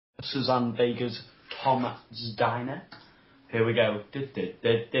Suzanne Vega's Tom's Diner. Here we go.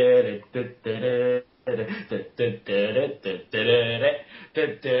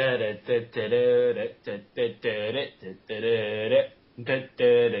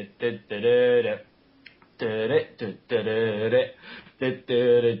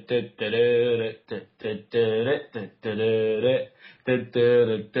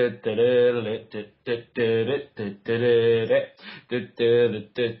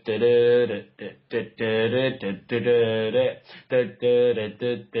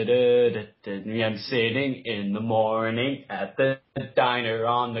 I'm sitting in the morning at the diner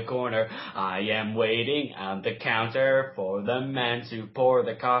on the corner. I am waiting at the counter for the man to pour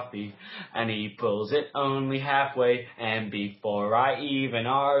the coffee, and he pulls it only halfway, and before I even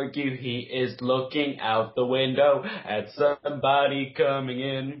argue, he is looking out the window at somebody coming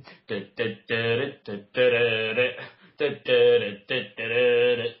in.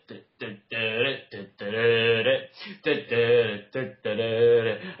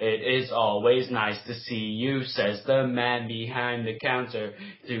 It is always nice to see you, says the man behind the counter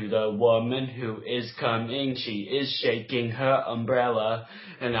to the woman who is coming. She is shaking her umbrella,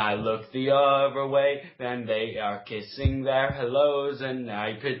 and I look the other way, and they are kissing their hellos, and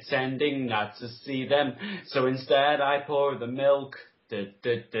I pretending not to see them, so instead I pour the milk. It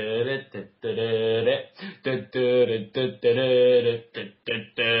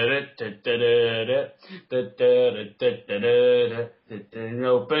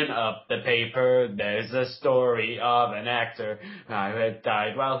open up the paper, there's a story of an actor who had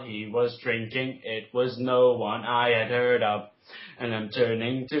died while he was drinking. It was no one I had heard of, and I'm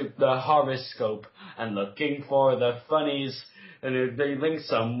turning to the horoscope and looking for the funnies, and if they link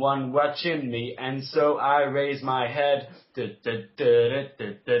someone watching me, and so I raise my head. It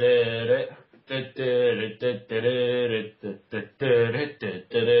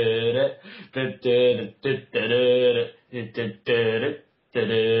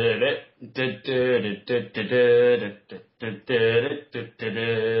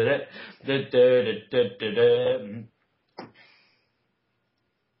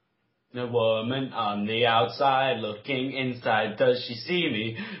The woman on the outside looking inside, does she see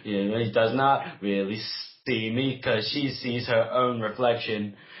me? She does not really see me, 'cause she sees her own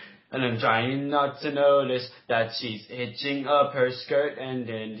reflection. And I'm trying not to notice that she's hitching up her skirt, and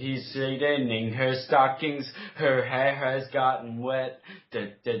then he's straightening her stockings. Her hair has gotten wet.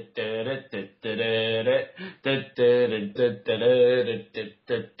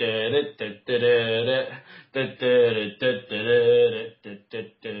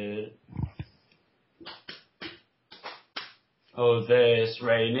 Oh, this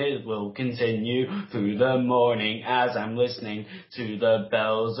rain, it will continue through the morning as I'm listening to the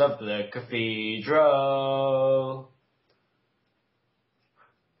bells of the cathedral.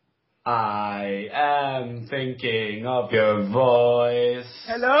 I am thinking of your voice.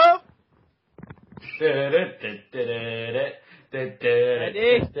 Hello?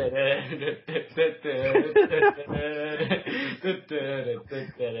 Ready?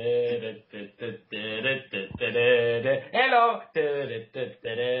 Hello.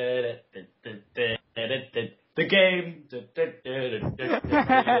 The game.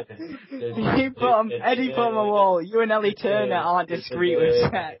 Eddie from a wall. You and Ellie Turner aren't discreet with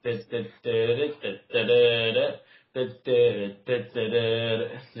sex.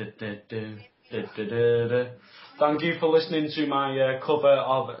 Thank you for listening to my cover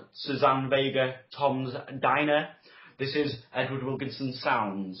of Suzanne Vega, Tom's Diner. This is Edward Wilkinson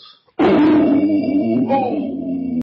Sounds.